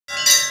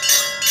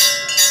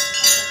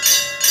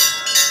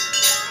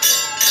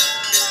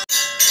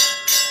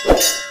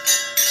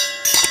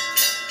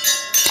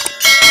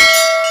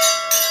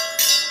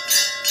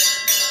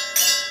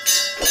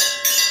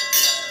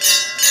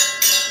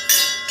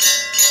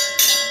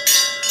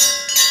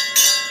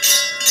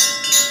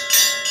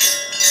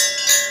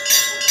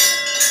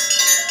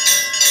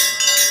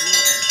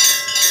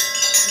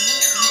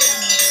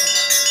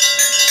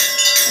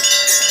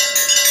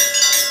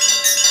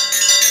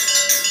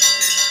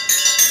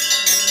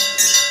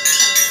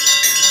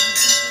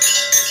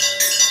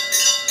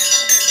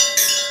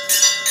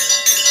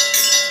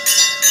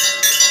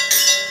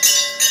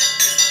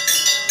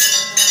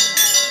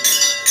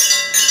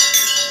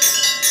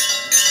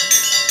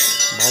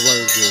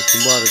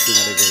கும்பாரத்தி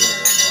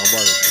நடைபெறுகிறது.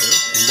 பாபாவுக்கு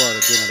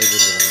கும்பாரத்தி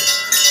நடைபெறுகிறது.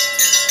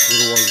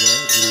 குருவாழ்க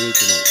குருவே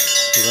துணை.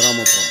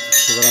 சிவராமபுரம்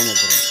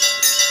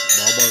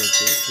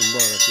பாபாவுக்கு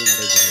கும்பாரத்தி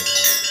நடைபெறுகிறது.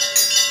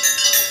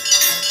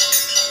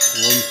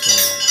 ஓம்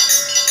சாய்ராம்.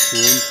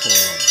 ஓம்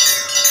சாய்ராம்.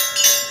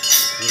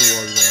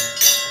 குருவாழ்க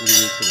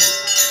குருவே துணை.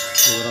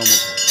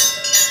 சிவராமபுரம்.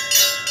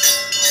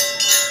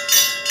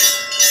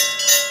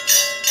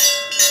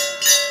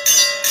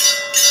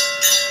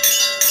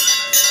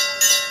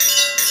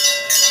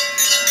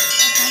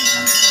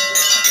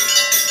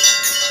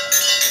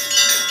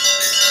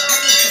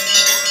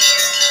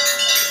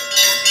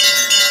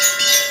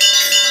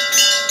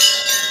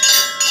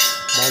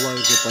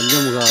 பாபாவிற்கு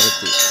பஞ்சமுக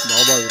ஆரத்தி.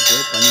 பாபாவிற்கு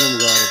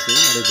பஞ்சமுக ஆரத்தி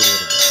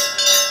நடைபெறுகிறது.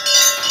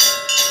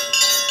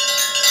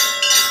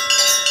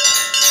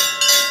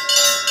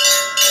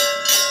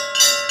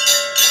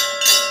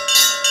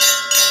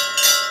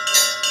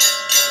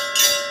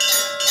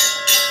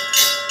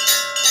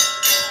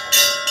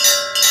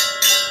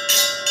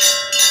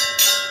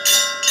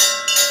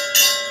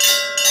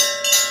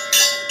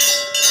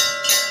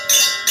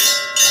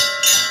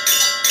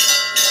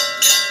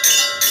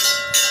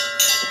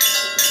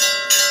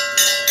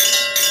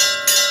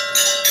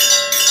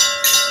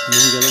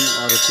 நீங்களும்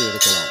ஆரத்தி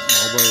எடுக்கலாம்.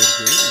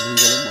 பாபாவிற்கு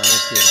நீங்களும்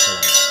ஆரத்தி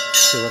எடுக்கலாம்.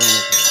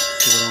 சிவராமபுரம்.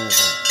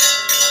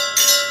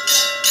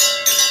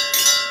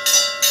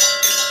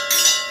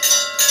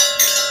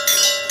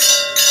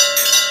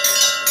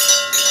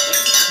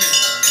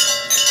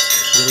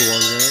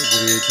 குருவாழ்க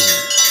குருவே துணை.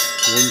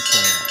 ஓம்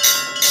சாய்ராம்.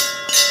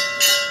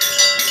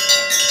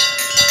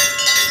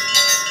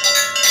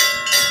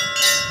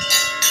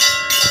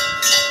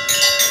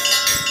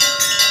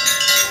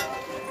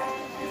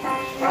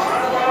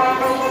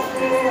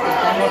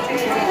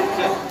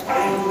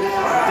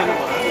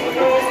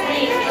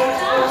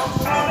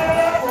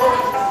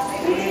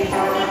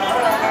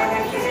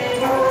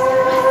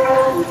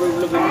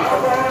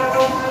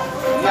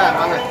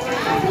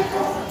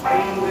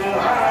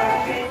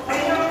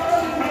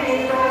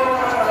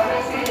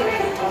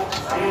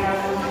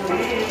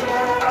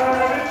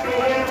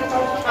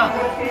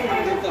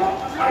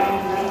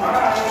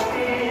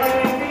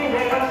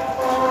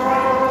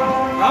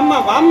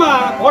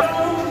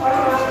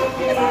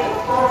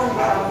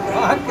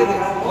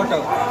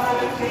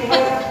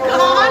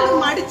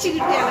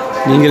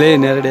 நீங்களே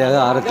நேரடியாக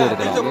ஆரத்தி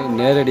எடுக்கலாம்.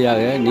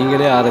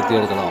 நீங்களே ஆரத்தி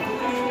எடுக்கலாம்.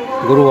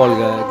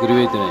 குருவாழ்க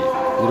குருவே துணை.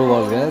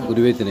 குருவாழ்க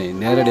குருவே துணை.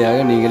 நேரடியாக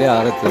நீங்களே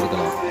ஆரத்தி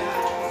எடுக்கலாம்.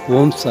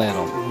 ஓம்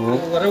சாய்ராம்.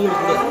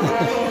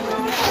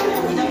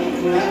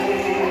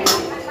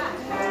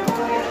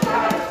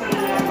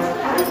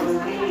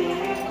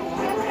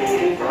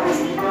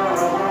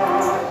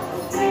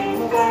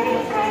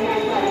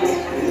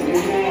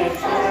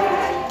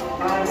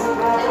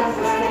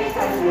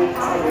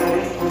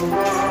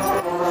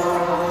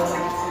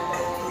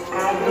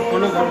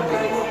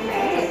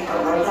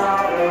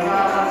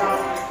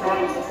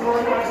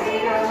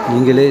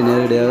 நீங்களே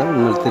நேரடியாக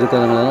உங்கள்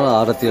திருக்கரங்களால்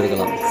ஆரத்தி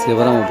எடுக்கலாம்.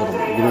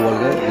 சிவராமபுரம்.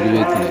 குருவாழ்க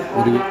குருவே துணை.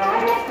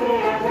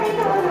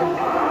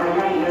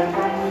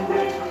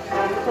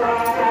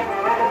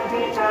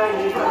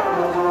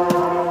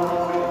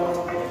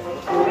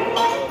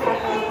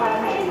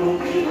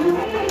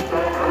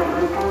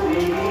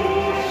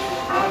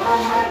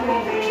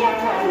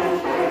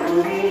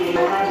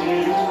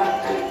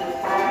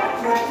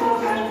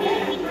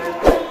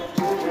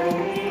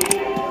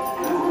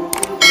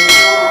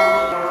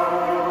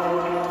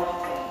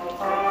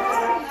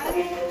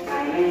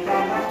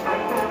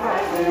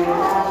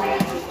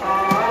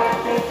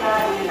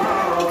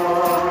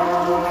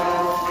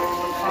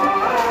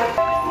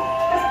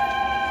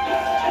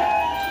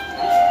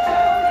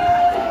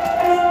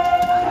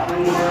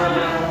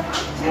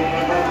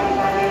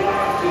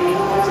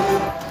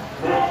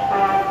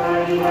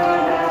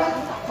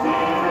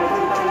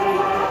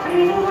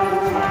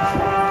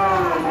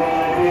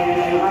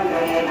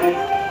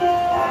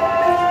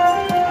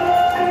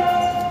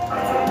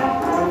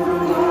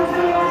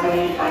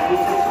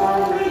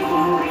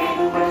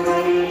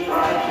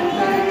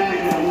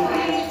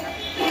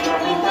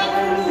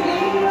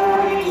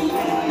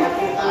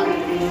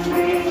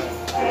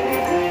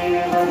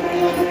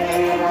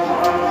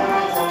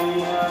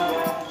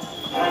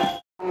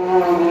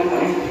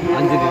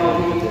 ஆஞ்சநேயர்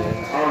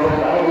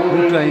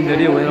 105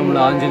 அடி உயரமுள்ள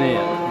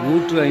ஆஞ்சநேயர்.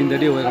 105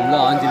 அடி உயரமுள்ள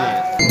ஆஞ்சநேயர்.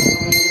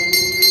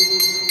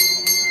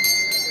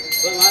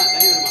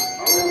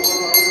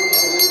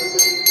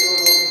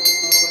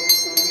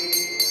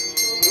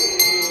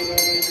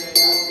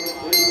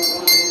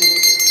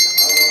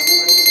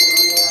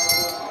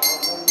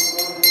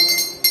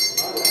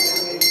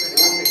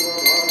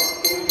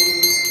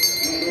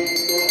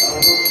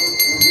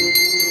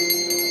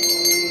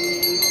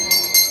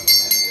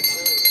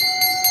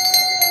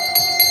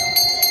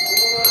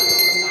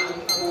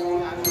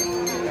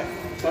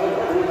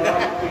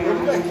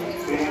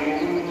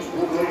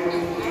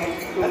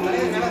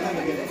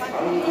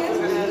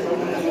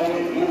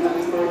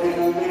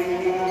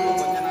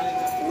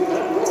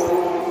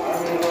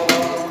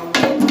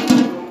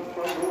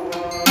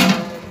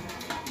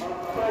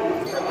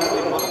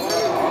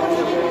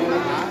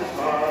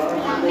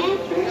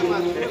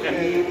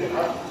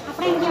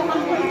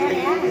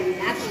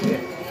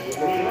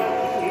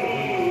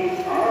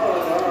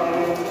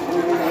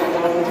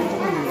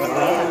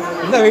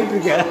 வெயிட்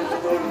இருக்கு.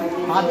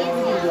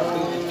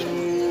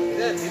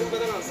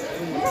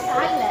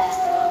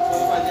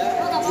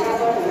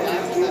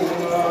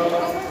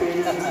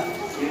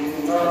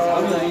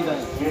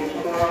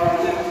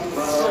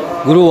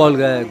 குரு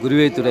வாழ்க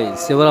குருவே துறை.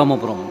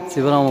 சிவராமபுரம்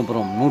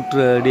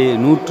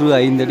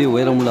 105 அடி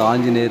உயரமுள்ள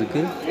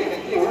ஆஞ்சநேயருக்கு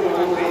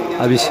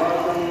அபிஷேகம்.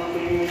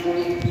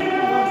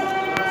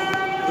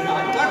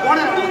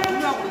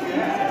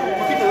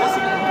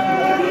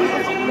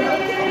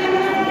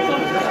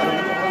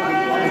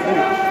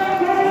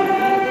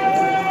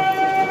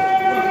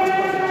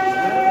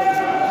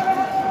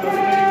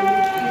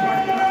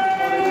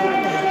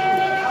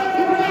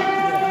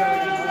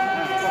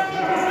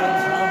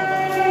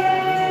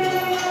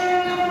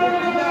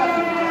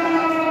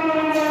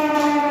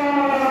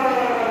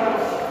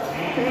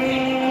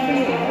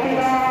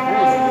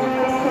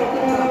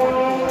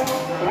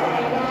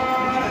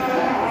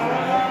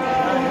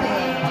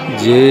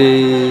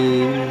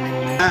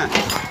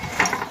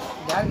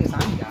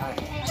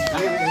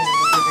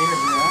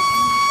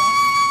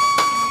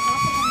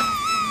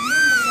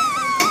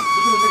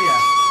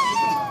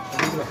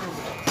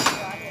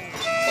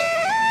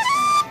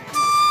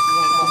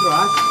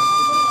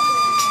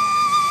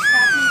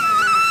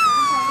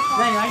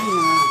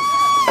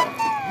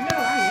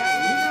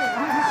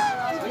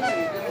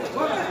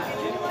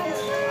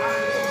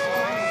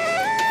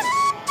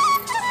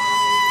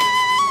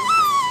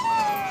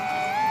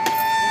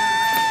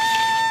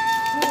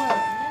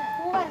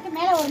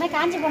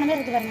 காஞ்சி போனதே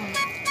இருக்கு பாருங்க.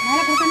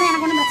 மேலே கொடுத்தா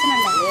எனக்கு ஒன்றும் பிரச்சனை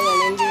இல்லை.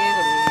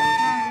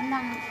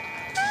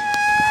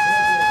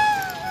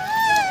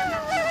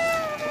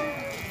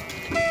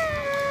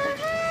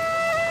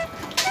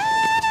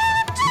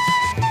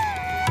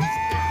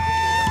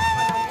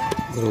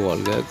 குரு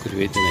வாழ்க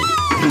குருவே துணை.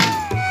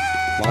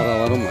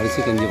 வாரம் அரிசி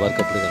கஞ்சி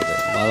வார்க்கப்படுகிறது.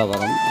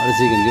 வாரம்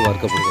அரிசி கஞ்சி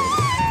வார்க்கப்படுகிறது.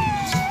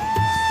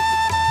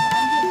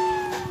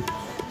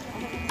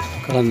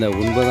 கடந்த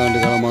 9 ஆண்டு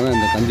காலமாக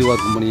இந்த கஞ்சி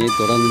வார்க்கும் பணியை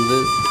தொடர்ந்து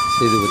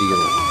செய்து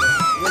வருகிறோம்.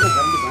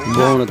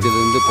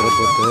 கும்பகோணத்திலிருந்து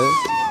புறப்பட்டு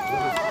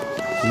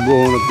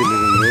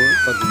கும்பகோணத்திலிருந்து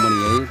வார்க்கும்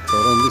பணியை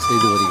தொடர்ந்து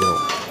செய்து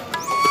வருகிறோம்.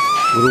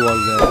 குரு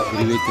வாழ்க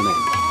குருவே துணை.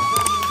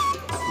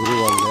 குரு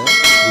வாழ்க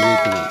குருவே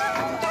துணை.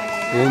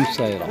 ஓம்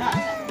சாய்ராம்.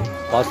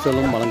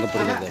 பார்சலும்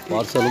வழங்கப்படுகிறது.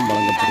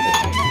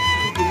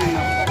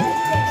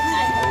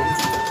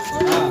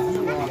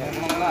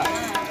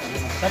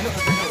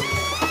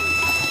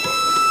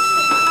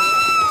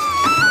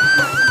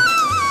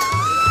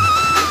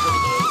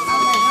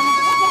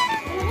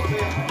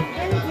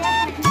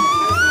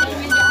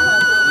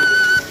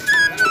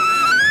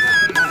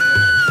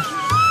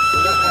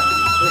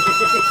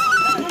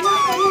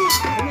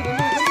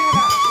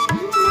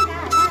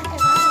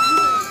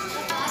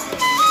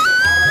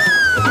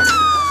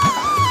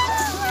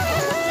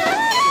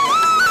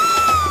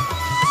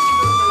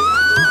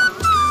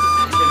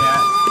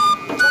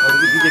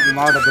 பிஜேபி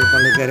மாவட்ட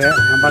பொறுப்பாளர் பேர்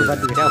நம்மளால்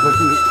பார்த்துக்கிட்டே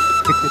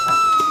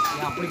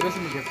அப்படி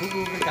பேசுங்க.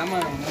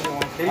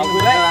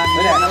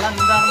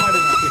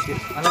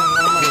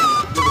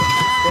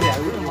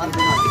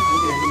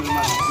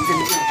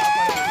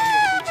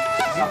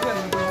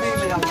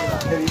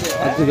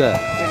 அதுக்கு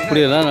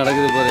இப்படியெல்லாம்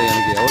நடக்குது பாரு.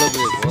 எனக்கு எவ்வளோ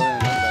பெரிய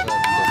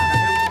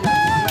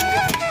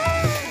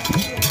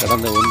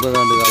கடந்த 9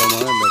 ஆண்டு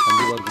காலமாக இந்த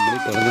கஞ்சி பார்க்கும் பணி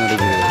தொடர்ந்து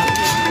நடைபெறுகிறது.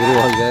 குரு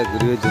வாழ்க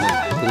குருவே துணை.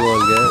 குரு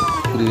வாழ்க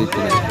குருவே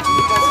துணை.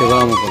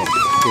 சிவராமபுரம்.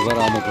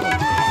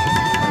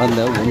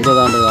 கடந்த 9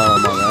 ஆண்டு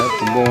காலமாக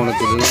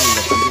கும்பகோணத்திலிருந்து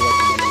இந்த கஞ்சி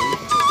பார்க்கும் பணியை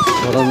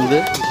தொடர்ந்து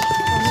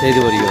செய்து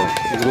வருகிறோம்.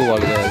 குரு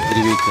வாழ்க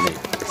குருவே துணை.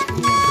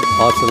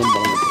 பார்சலும்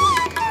வழங்கப்படும்.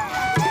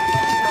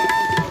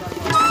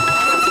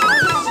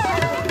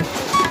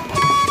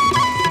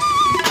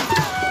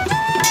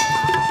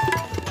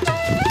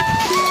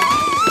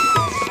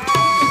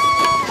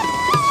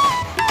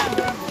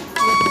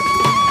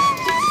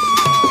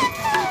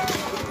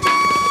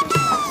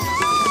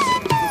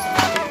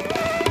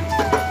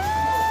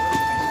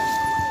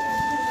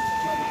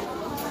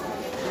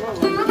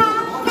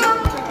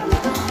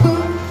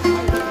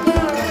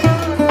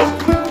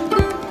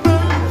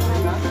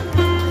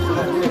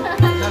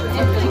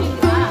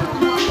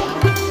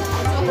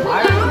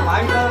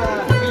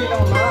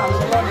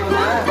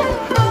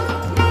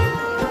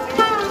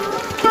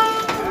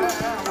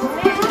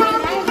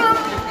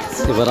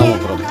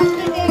 சிவராமபுரம்.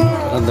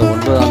 கடந்த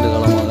 9 ஆண்டு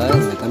காலமாக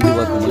இந்த கஞ்சி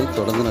பார்க்கும் பணி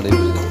தொடர்ந்து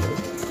நடைபெறுகிறது.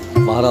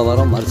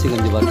 வாரம் அரிசி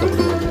கஞ்சி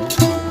பார்க்கப்படுகிறது.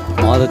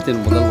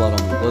 மாதத்தின் முதல்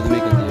வாரம் கோதுமை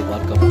கஞ்சி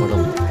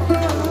பார்க்கப்படும்.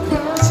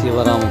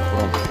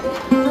 சிவராமபுரம்.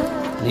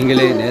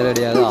 நீங்களே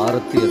நேரடியாக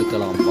ஆரத்தி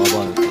எடுக்கலாம்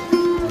பாபாவுக்கு.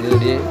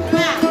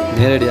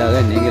 நேரடியாக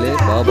நீங்களே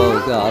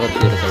பாபாவுக்கு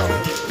ஆரத்தி எடுக்கலாம்.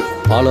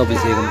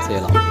 பாலாபிஷேகம்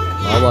செய்யலாம்.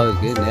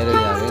 பாபாவுக்கு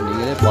நேரடியாக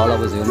நீங்களே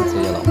பாலாபிஷேகம்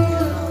செய்யலாம்.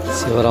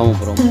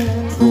 சிவராமபுரம்.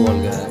 குரு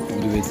வாழ்க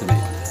குருவே துணை.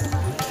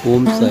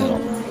 ஓம்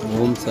சாய்ராம்.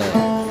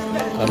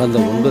 கடந்த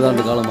 9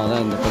 ஆண்டு காலமாக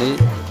இந்த பணி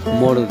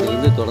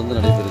கும்பகோணத்திலிருந்து தொடர்ந்து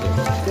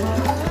நடைபெறுகிறது.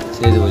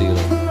 செய்து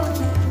வருகிறோம்.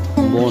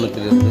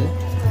 கும்பகோணத்திலிருந்து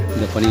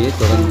இந்த பணியை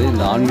தொடர்ந்து,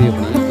 இந்த ஆன்மீக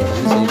பணியை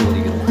தொடர்ந்து செய்து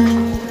வருகிறோம்.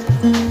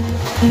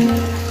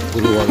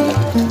 குரு வாழ்க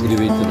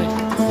குருவே துணை.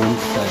 ஓம்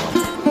சாய்ராம்.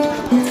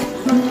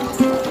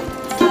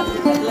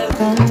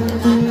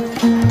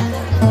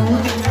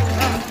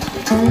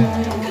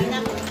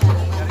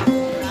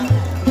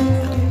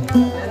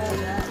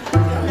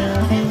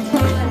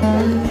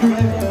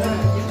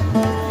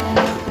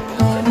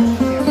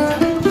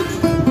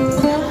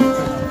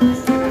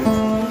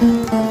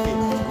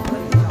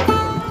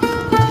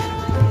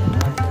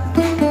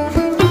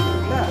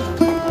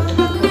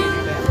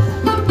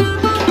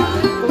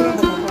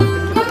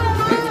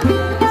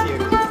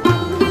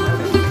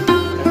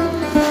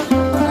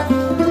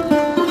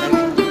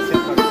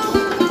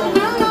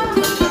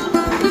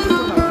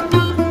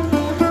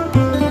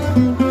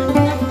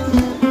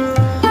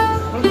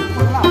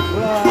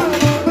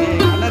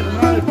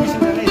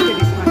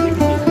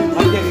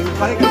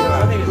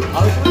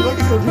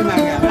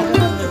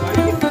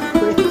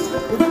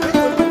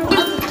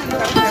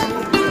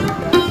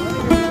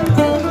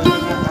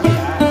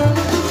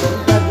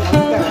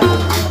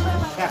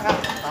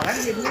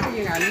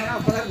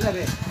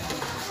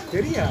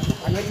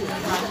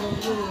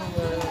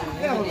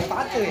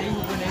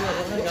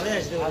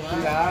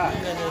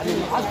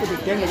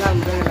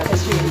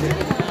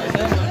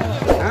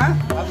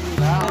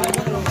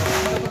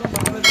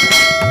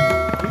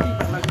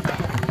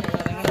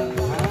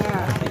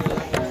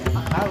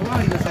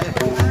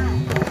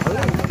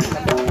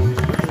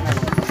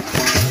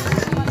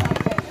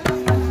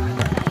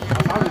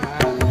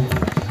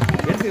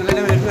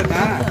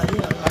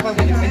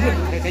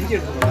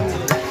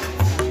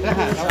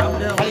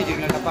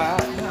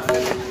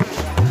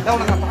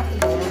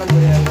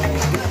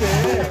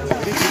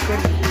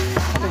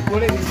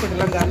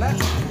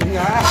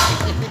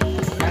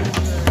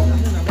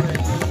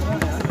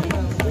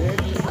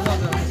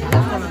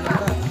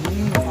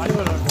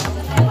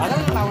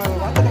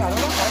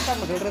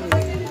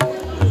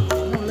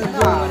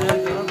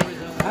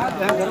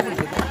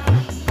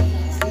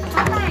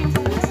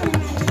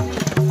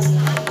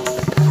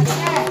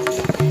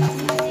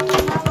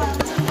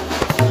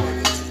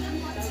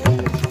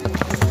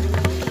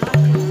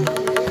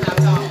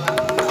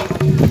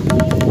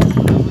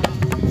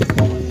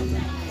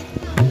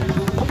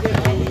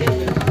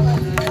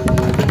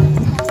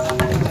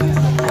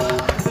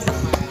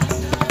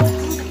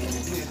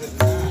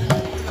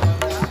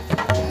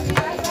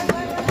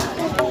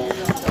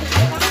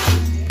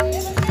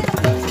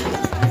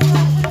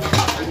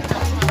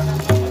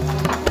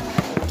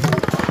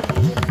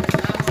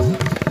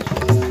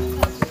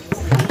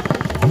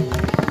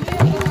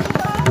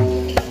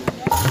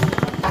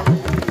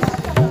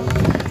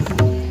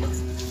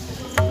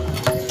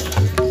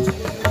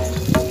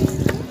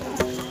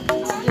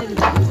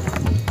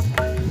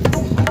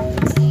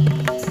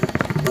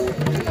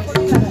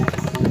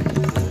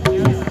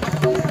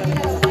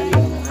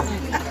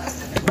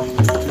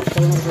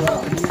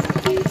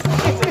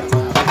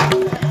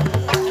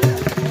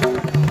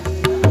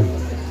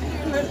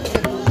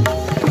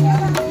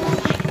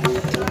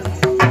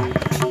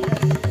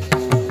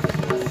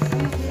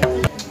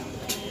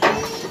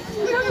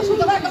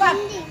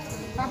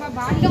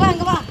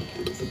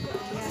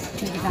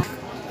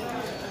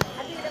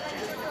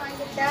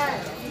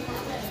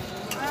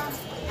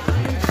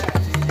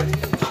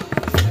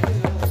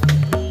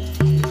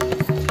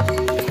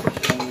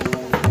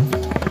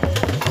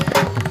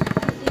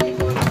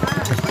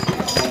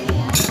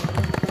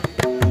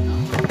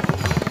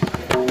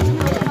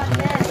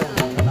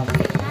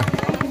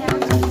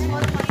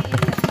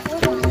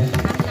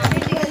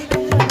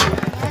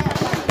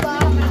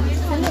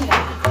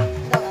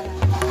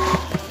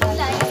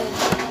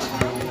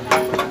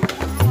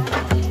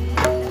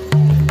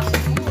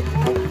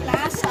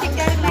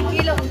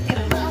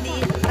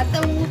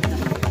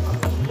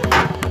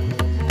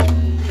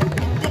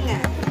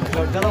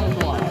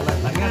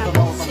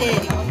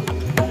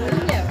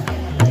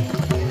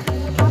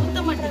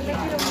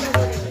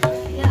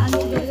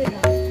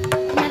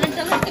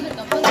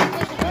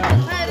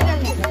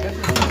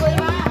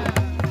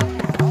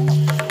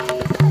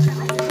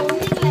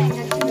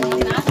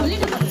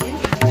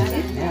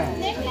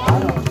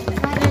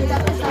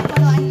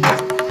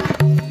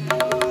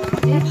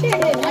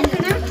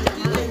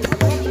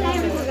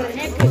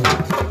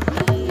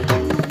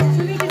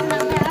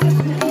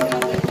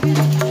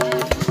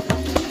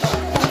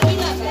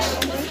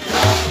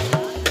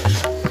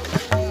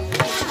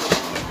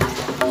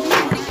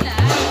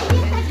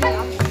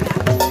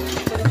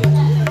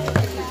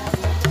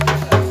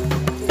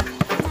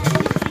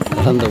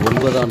 கடந்த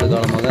 9 ஆண்டு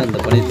காலமாக இந்த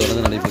பணி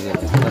தொடர்ந்து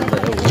நடைபெறுகிறது. கடந்த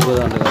 9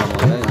 ஆண்டு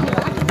காலமாக இந்த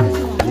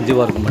இஞ்சி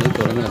வார்க்கும் பணி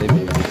தொடர்ந்து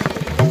நடைபெறுகிறது.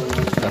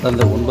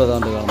 கடந்த 9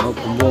 ஆண்டு காலமாக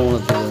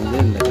கும்பகோணத்திலிருந்து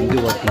இந்த இஞ்சி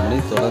வார்க்கும் பணி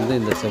தொடர்ந்து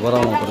இந்த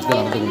சிவராமபுரத்தில்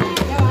நடந்து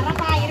கொண்டிருக்கிறது.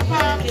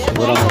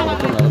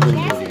 சிவராமபுரத்தில் நடந்து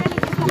கொண்டிருக்கிறது.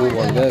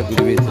 குருவாழ்க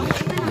குருவே துணை,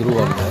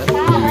 குருவாழ்க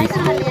குருவே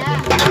துணை.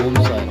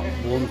 ஓம் சாய்ராம்,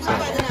 ஓம்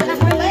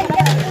சாய்ராம்.